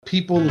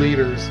people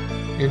leaders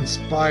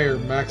inspire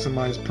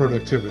maximize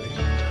productivity.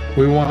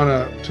 We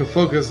want to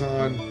focus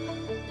on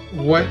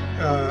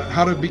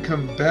how to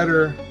become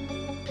better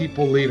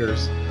people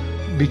leaders,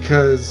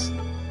 because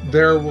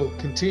there will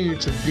continue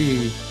to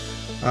be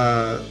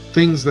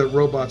things that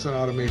robots and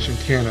automation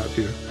cannot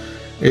do.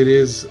 It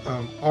is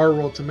our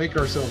role to make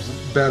ourselves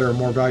better,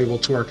 more valuable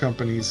to our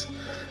companies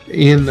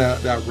in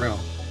that realm.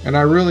 And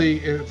I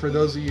really, for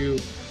those of you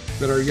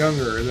that are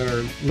younger, that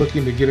are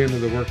looking to get into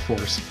the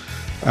workforce,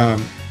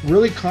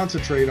 really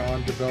concentrate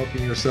on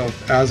developing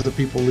yourself as a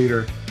people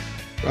leader,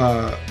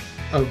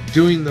 of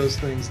doing those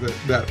things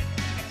that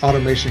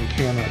automation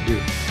cannot do.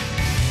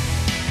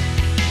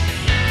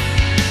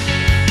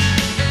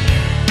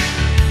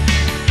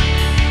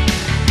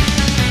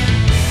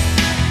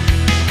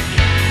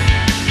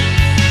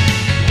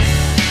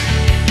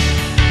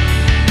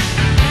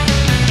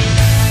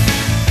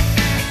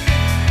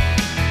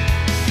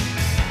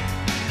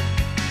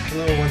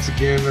 Hello once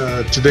again.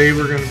 Today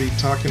we're going to be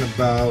talking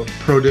about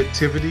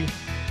productivity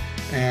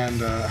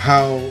and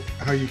how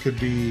you could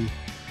be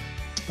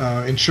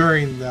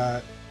ensuring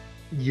that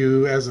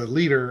you as a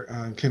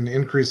leader can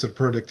increase the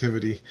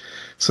productivity.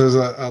 So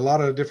there's a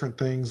lot of different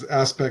things,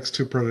 aspects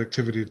to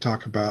productivity to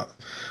talk about.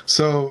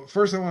 So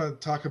first I want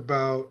to talk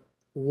about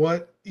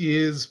what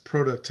is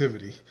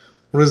productivity.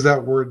 What does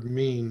that word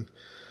mean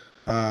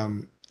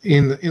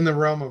in the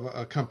realm of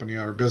a company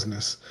or a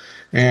business?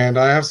 And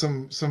I have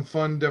some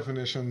fun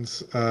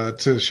definitions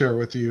to share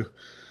with you.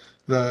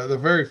 The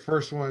very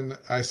first one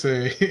I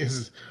say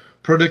is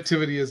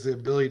productivity is the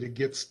ability to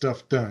get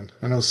stuff done.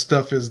 I know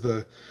stuff is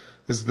not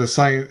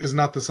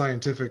the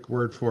scientific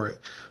word for it,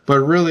 but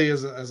really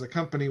as a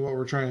company, what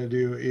we're trying to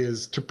do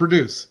is to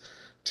produce,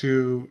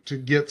 to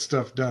get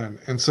stuff done.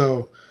 And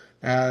so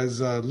as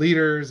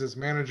leaders, as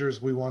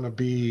managers, we want to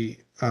be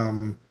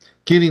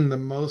getting the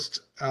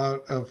most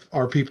out of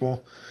our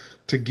people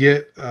to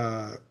get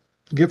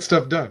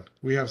stuff done.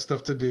 We have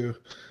stuff to do,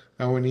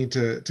 and we need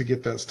to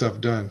get that stuff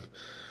done.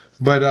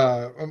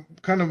 But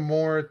kind of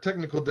more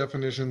technical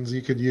definitions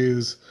you could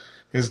use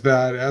is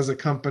that as a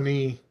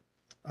company,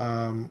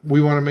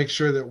 we want to make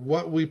sure that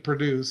what we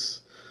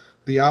produce,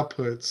 the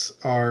outputs,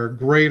 are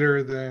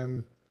greater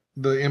than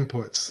the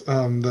inputs.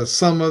 The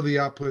sum of the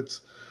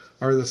outputs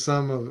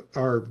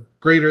are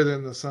greater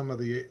than the sum of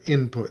the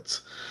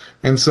inputs,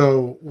 and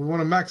so we want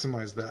to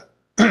maximize that.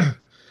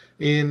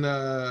 in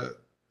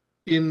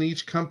in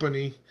each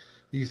company,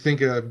 you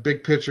think a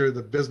big picture,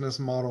 the business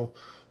model.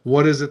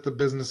 What is it the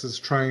business is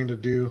trying to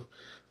do?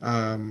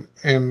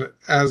 And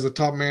as the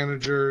top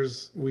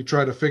managers, we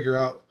try to figure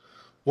out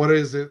what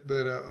is it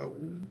that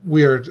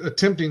we are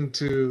attempting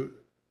to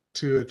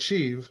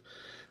achieve,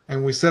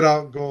 and we set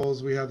out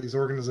goals. We have these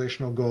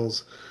organizational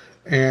goals,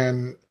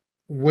 and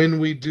when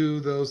we do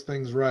those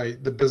things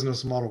right, the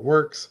business model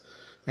works,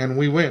 and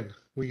we win.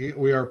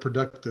 We are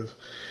productive,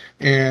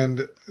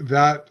 and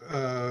that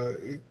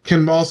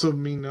can also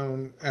be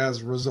known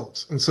as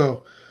results. And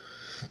so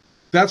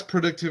that's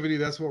productivity.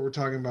 That's what we're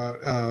talking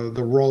about,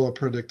 the role of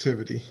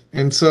productivity.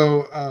 And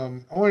so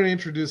I want to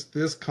introduce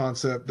this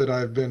concept that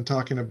I've been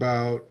talking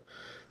about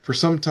for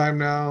some time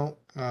now.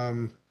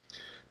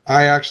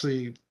 I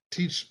actually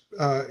teach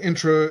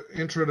intro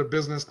to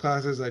business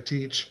classes. I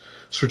teach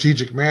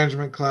strategic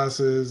management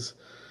classes,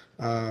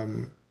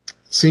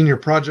 senior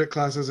project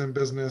classes in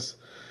business.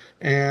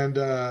 And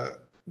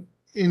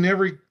in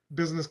every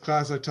business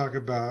class I talked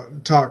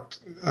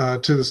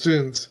to the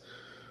students,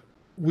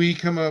 we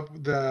come up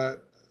that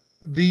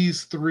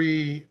these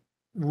three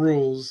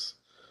rules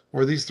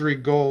or these three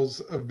goals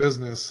of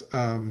business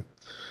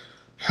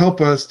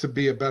help us to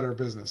be a better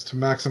business, to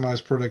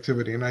maximize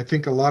productivity. And I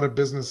think a lot of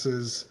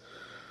businesses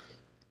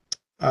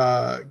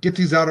get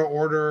these out of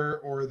order,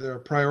 or their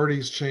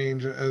priorities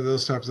change,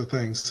 those types of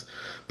things.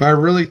 But I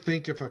really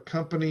think if a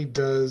company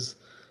does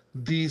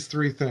these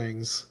three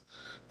things,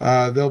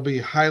 they'll be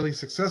highly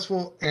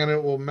successful, and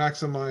it will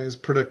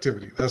maximize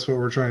productivity. That's what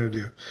we're trying to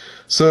do.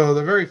 So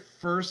the very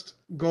first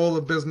goal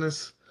of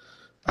business,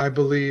 I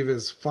believe,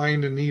 is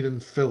find a need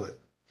and fill it.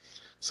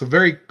 So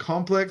very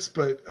complex,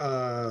 but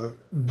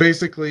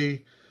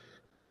basically,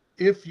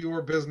 if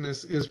your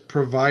business is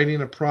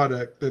providing a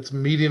product that's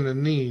meeting a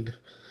need,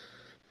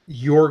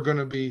 you're going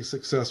to be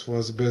successful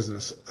as a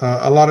business.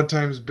 A lot of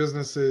times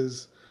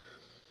businesses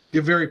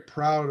get very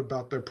proud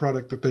about their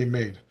product that they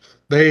made.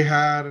 They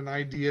had an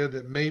idea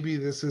that maybe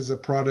this is a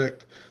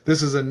product,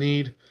 this is a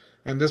need,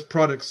 and this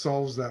product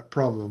solves that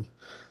problem.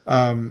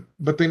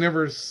 But they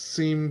never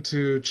seem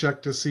to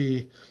check to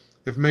see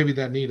if maybe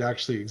that need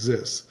actually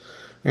exists.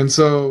 And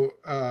so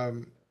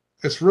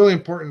it's really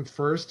important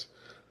first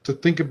to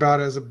think about,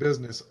 as a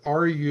business,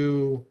 are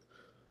you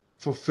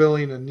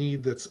fulfilling a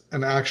need that's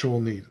an actual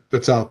need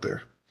that's out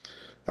there?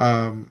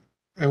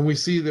 And we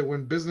see that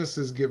when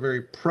businesses get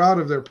very proud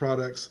of their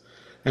products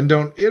and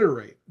don't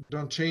iterate,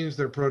 don't change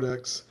their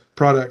products,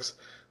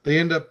 they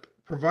end up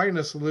providing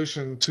a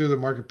solution to the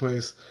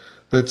marketplace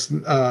that's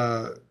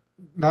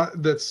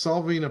that's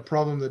solving a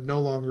problem that no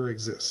longer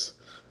exists.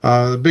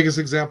 The biggest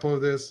example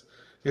of this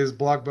is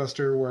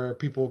Blockbuster, where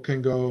people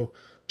can go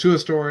to a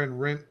store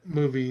and rent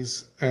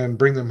movies and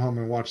bring them home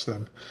and watch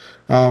them.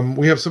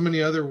 We have so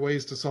many other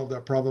ways to solve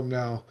that problem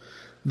now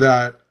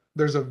that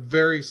there's a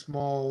very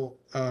small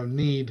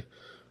need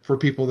for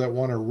people that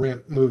want to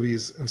rent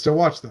movies and still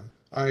watch them.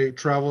 I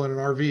travel in an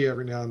RV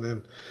every now and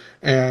then,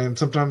 and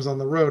sometimes on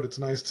the road, it's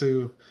nice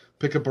to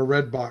pick up a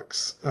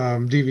Redbox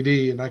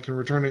DVD and I can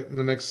return it in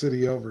the next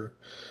city over.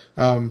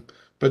 Um,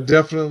 but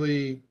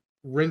definitely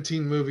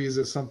renting movies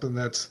is something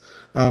that's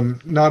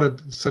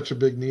not such a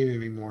big need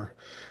anymore.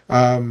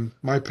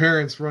 My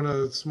parents run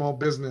a small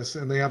business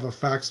and they have a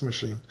fax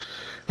machine,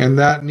 and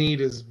that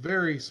need is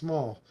very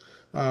small.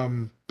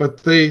 But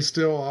they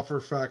still offer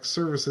fax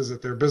services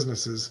at their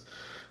businesses.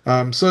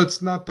 So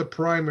it's not the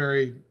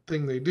primary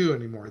thing they do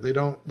anymore.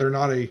 They're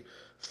not a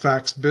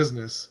fax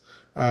business,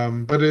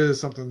 but it is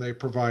something they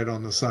provide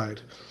on the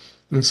side.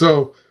 And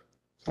so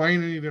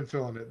finding it and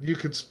filling it. You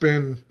could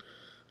spend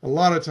a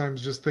lot of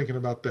times just thinking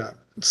about that.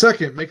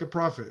 Second, make a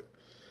profit.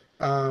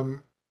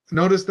 Um,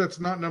 Notice that's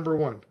not number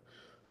one,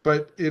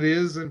 but it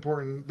is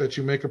important that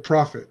you make a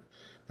profit.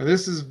 And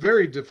this is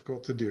very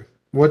difficult to do.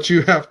 What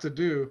you have to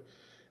do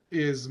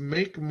is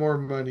make more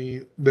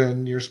money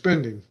than you're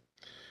spending.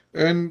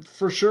 And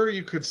for sure,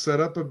 you could set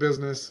up a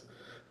business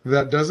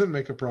that doesn't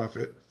make a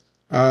profit.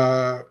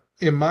 Uh,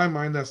 in my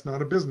mind, that's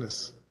not a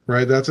business,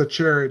 right? That's a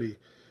charity,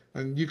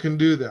 and you can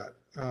do that.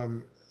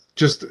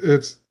 Just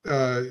it's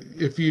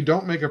if you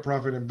don't make a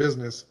profit in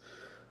business,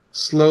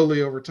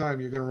 slowly over time,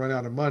 you're going to run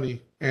out of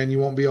money, and you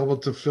won't be able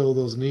to fill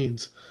those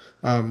needs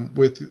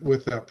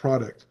with that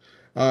product.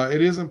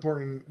 It is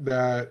important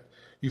that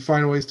you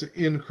find ways to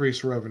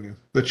increase revenue,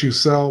 that you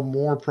sell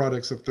more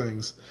products of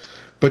things,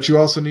 but you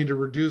also need to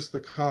reduce the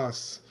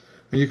costs,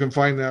 and you can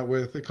find that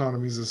with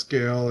economies of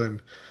scale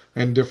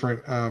and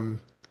different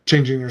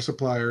changing your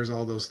suppliers,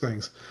 all those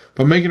things.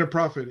 But making a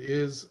profit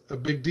is a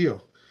big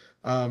deal.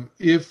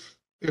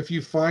 If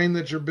you find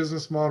that your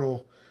business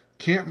model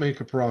can't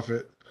make a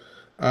profit,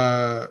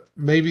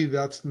 maybe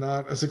that's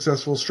not a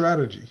successful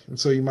strategy, and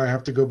so you might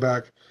have to go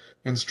back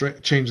and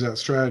change that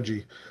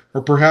strategy,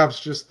 or perhaps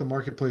just the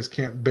marketplace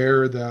can't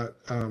bear that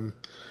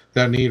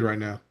need right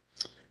now.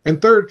 And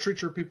third,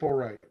 treat your people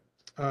right.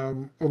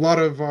 A lot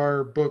of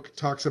our book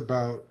talks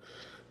about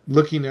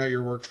looking at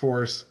your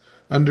workforce,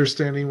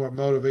 understanding what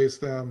motivates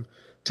them,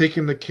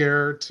 taking the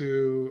care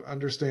to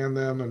understand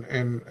them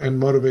and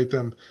motivate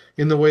them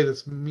in the way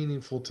that's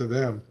meaningful to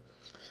them.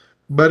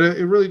 But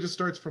it really just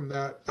starts from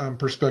that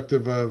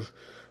perspective of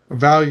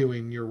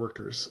valuing your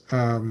workers,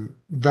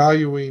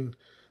 valuing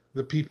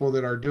the people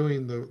that are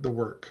doing the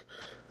work.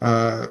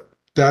 Uh,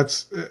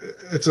 that's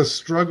it's a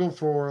struggle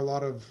for a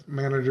lot of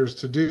managers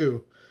to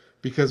do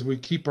because we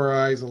keep our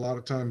eyes a lot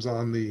of times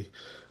on the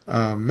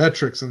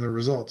metrics and the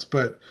results.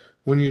 But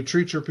when you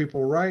treat your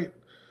people right,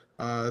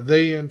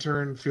 they in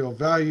turn feel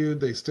valued,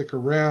 they stick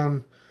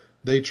around,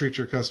 they treat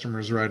your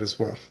customers right as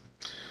well.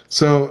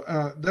 So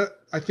that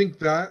I think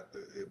that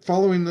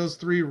following those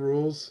three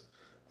rules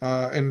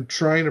and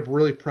trying to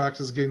really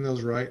practice getting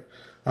those right,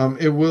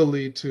 it will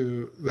lead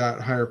to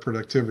that higher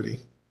productivity.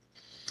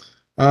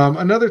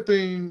 Another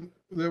thing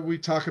that we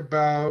talk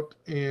about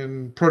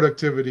in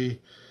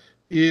productivity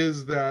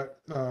is that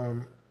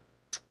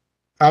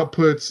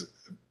outputs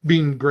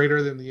being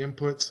greater than the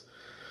inputs.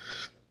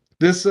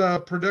 This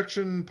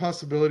production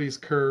possibilities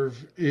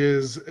curve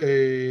is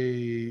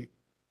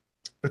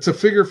it's a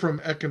figure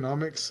from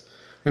economics,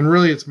 and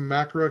really it's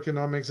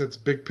macroeconomics, it's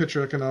big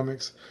picture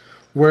economics,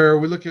 where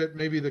we look at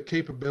maybe the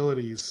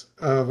capabilities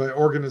of an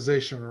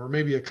organization or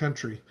maybe a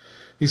country.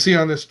 You see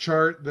on this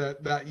chart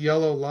that that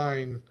yellow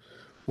line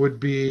would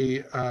be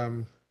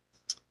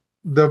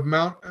the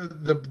amount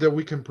that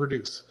we can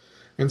produce.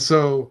 And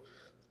so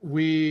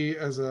we,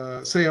 as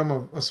a, say I'm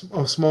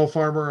a small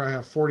farmer, I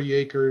have 40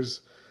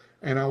 acres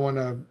and I want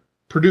to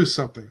produce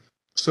something.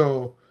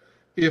 So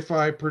if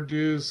I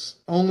produce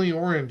only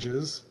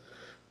oranges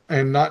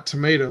and not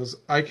tomatoes,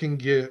 I can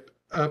get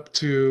up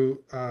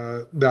to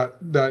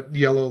that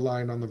yellow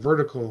line on the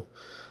vertical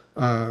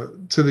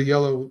to the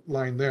yellow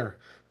line there.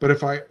 But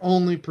if I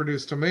only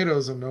produce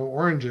tomatoes and no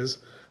oranges,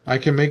 I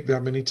can make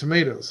that many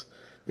tomatoes.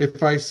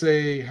 If I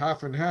say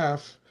half and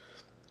half,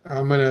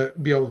 I'm going to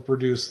be able to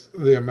produce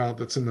the amount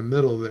that's in the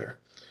middle there.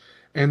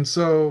 And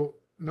so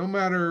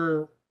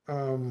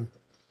um,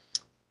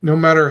 no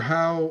matter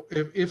how,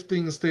 if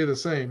things stay the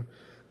same,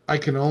 I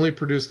can only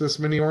produce this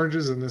many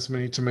oranges and this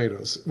many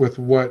tomatoes with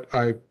what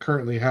I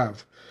currently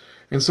have.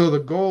 And so the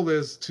goal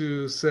is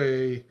to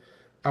say,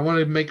 I want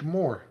to make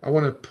more. I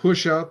want to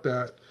push out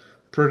that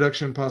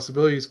production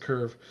possibilities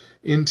curve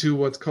into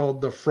what's called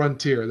the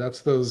frontier.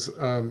 That's those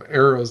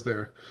arrows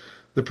there.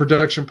 The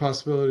production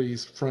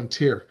possibilities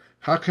frontier.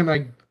 How can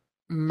I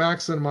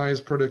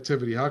maximize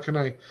productivity? How can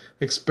I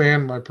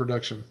expand my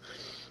production?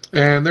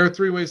 And there are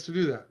three ways to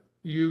do that.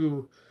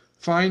 You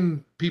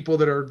find people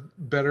that are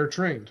better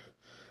trained.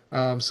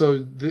 In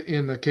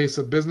the case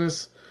of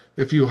business,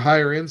 if you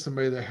hire in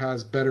somebody that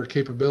has better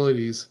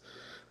capabilities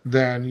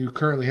than you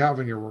currently have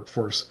in your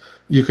workforce,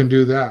 you can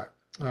do that.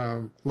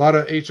 A lot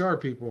of HR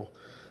people,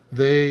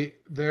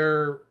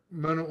 they're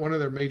one of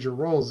their major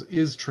roles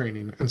is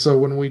training. And so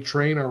when we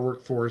train our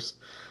workforce,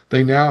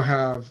 they now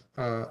have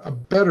a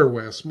better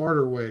way, a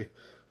smarter way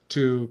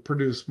to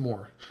produce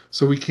more.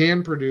 So we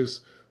can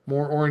produce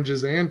more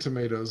oranges and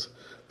tomatoes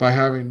by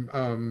having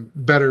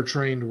better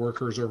trained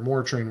workers or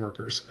more trained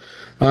workers.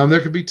 There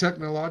could be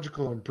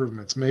technological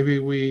improvements. Maybe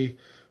we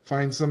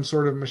find some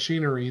sort of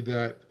machinery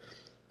that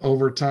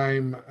over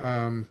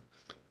time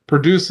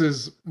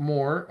produces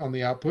more on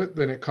the output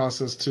than it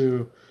costs us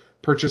to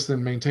purchase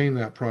and maintain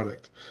that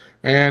product.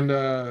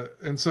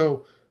 And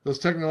so those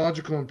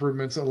technological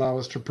improvements allow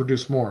us to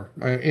produce more.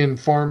 In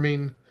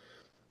farming,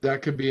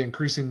 that could be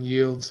increasing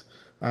yields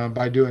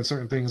by doing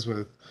certain things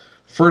with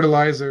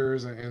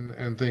fertilizers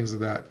and things of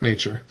that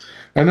nature.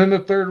 And then the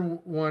third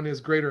one is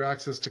greater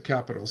access to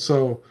capital.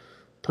 So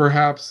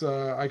perhaps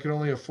I can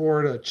only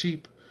afford a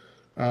cheap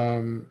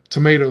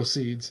tomato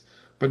seeds,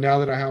 but now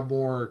that I have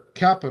more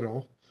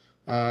capital,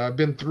 I've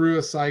been through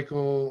a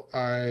cycle.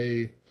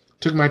 I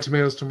took my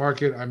tomatoes to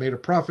market. I made a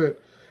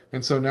profit,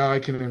 and so now I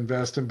can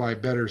invest and buy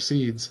better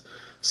seeds.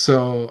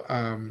 So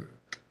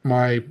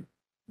my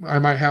I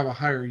might have a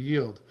higher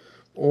yield,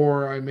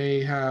 or I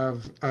may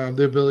have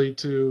the ability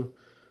to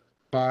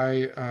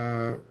buy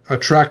a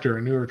tractor,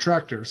 a newer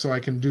tractor, so I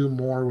can do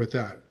more with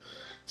that.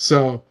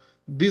 So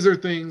these are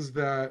things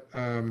that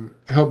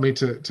help me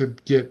to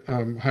get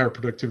higher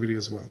productivity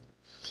as well.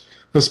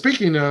 So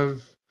speaking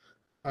of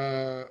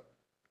uh,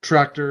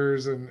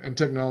 tractors and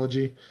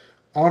technology,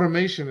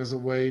 automation is a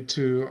way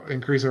to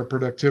increase our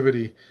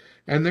productivity.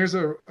 And there's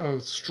a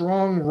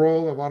strong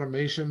role of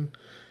automation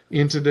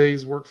in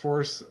today's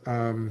workforce.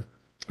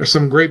 There's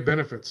some great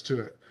benefits to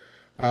it.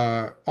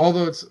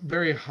 Although it's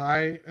very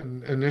high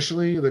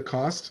initially, the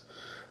cost,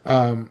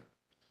 um,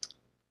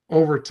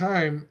 over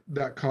time,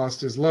 that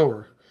cost is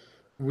lower.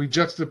 We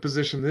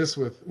juxtaposition this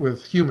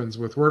with humans,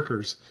 with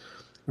workers.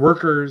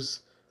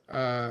 Workers,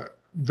 uh,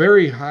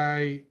 very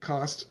high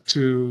cost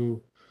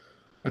to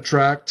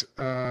attract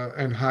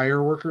and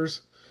hire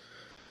workers.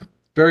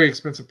 Very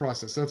expensive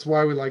process. That's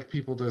why we like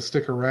people to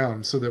stick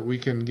around so that we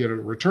can get a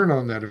return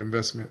on that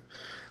investment.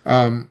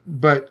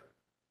 But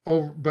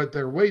but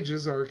their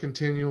wages are a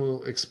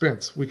continual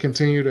expense. We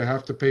continue to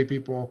have to pay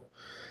people,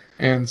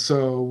 and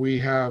so we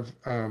have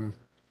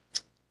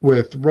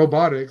with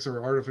robotics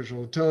or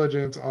artificial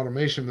intelligence,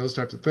 automation, those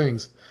types of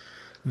things,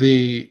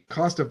 the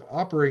cost of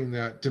operating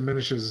that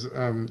diminishes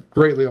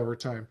greatly over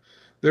time.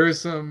 There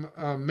is some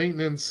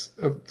maintenance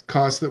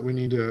costs that we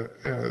need to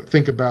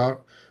think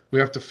about. We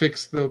have to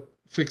fix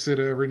it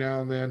every now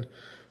and then,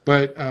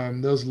 but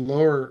those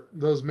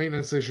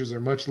maintenance issues are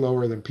much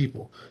lower than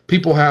people.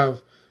 People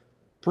have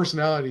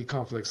personality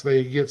conflicts.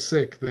 They get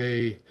sick.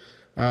 They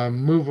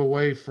move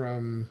away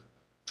from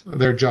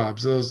their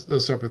jobs.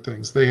 Those type of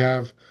things. They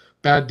have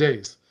bad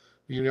days.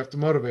 You have to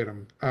motivate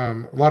them.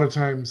 A lot of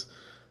times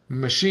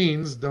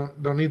machines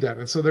don't need that,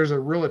 and so there's a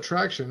real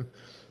attraction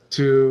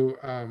to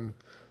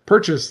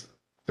purchase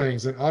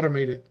things and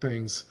automated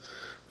things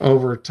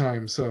over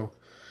time. So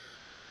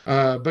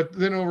but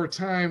then over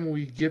time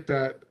we get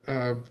that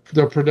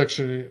the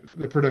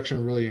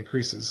production really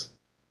increases.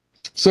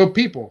 So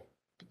people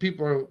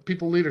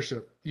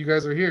leadership, you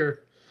guys are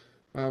here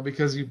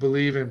because you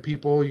believe in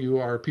people. You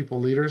are people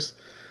leaders.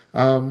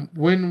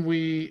 When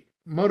we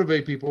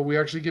motivate people, we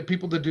actually get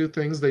people to do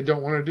things they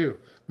don't want to do.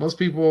 Most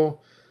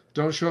people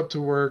don't show up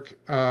to work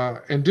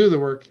and do the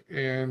work,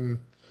 and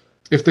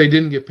if they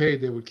didn't get paid,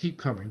 they would keep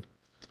coming.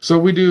 So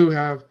we do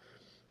have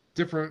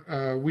different.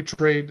 We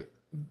trade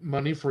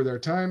money for their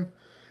time,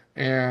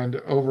 and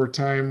over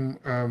time,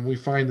 we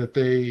find that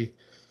they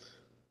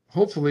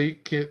hopefully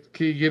can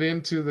get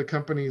into the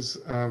company's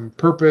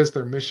purpose,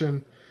 their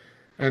mission,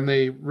 and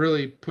they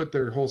really put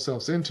their whole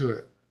selves into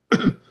it.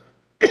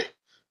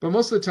 But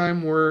most of the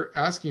time, we're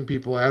asking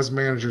people as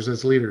managers,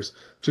 as leaders,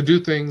 to do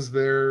things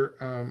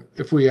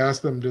if we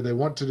ask them, do they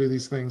want to do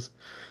these things?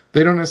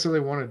 They don't necessarily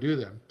want to do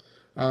them.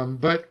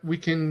 But we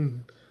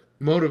can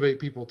motivate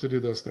people to do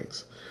those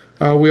things.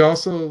 We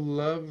also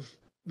love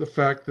the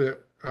fact that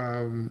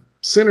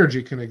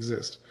synergy can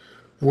exist.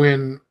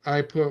 When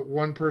I put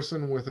one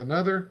person with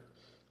another,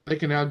 they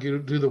can now do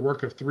the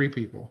work of three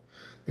people.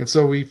 And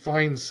so we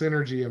find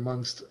synergy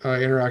amongst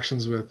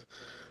interactions with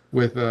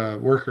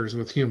workers,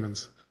 with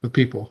humans, with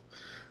people.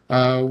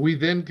 We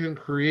then can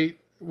create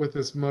with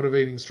this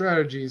motivating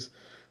strategies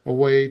a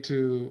way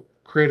to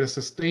create a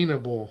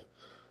sustainable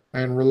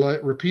and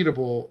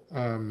repeatable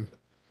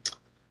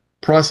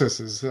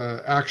processes,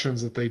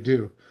 actions that they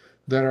do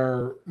that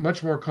are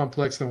much more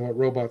complex than what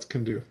robots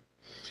can do.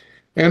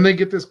 And they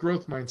get this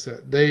growth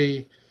mindset.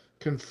 They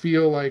can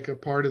feel like a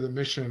part of the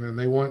mission and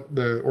they want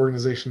the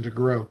organization to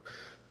grow.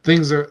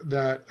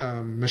 That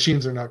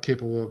machines are not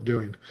capable of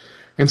doing.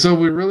 And so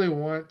we really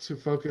want to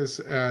focus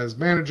as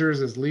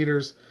managers, as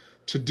leaders,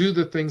 to do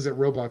the things that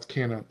robots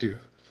cannot do,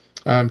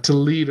 to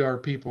lead our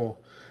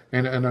people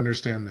and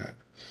understand that.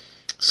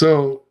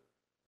 So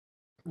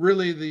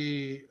really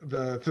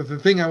the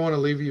thing I want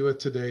to leave you with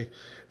today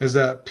is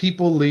that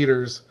people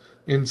leaders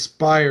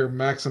inspire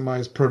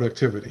maximize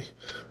productivity.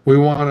 We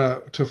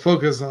want to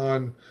focus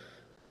on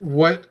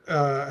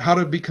how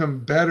to become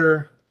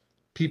better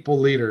people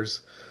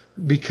leaders,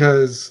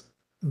 because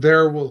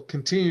there will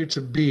continue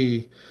to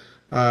be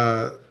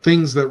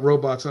things that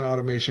robots and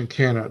automation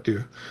cannot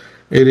do.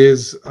 It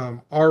is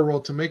our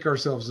role to make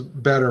ourselves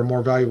better,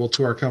 more valuable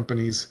to our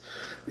companies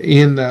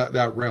in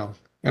that realm.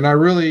 And I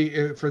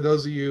really, for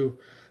those of you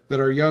that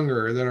are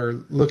younger, that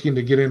are looking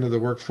to get into the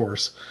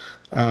workforce,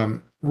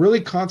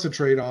 really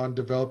concentrate on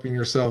developing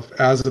yourself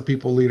as a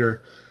people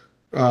leader,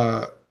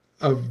 uh,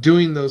 of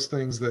doing those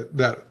things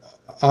that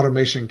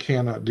automation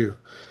cannot do.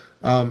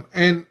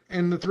 And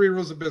the three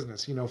rules of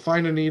business,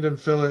 find a need and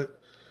fill it,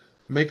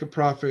 make a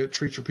profit,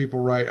 treat your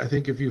people right. I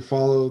think if you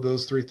follow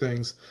those three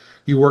things,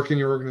 you work in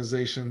your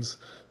organizations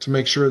to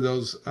make sure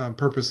those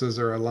purposes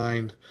are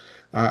aligned.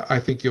 I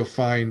think you'll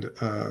find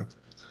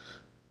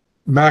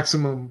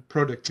maximum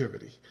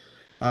productivity.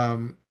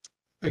 Um,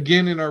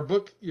 Again, in our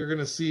book, you're going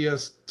to see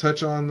us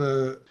touch on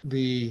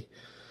the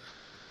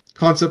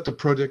concept of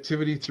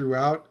productivity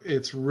throughout.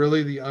 It's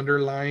really the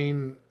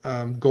underlying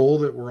goal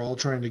that we're all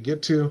trying to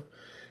get to.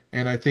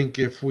 And I think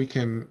if we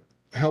can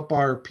help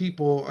our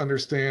people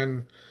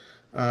understand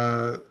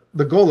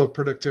the goal of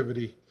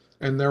productivity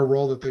and their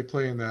role that they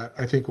play in that,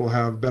 I think we'll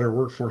have better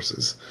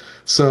workforces.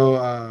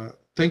 So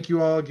thank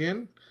you all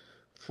again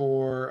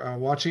for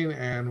watching,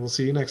 and we'll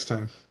see you next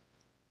time.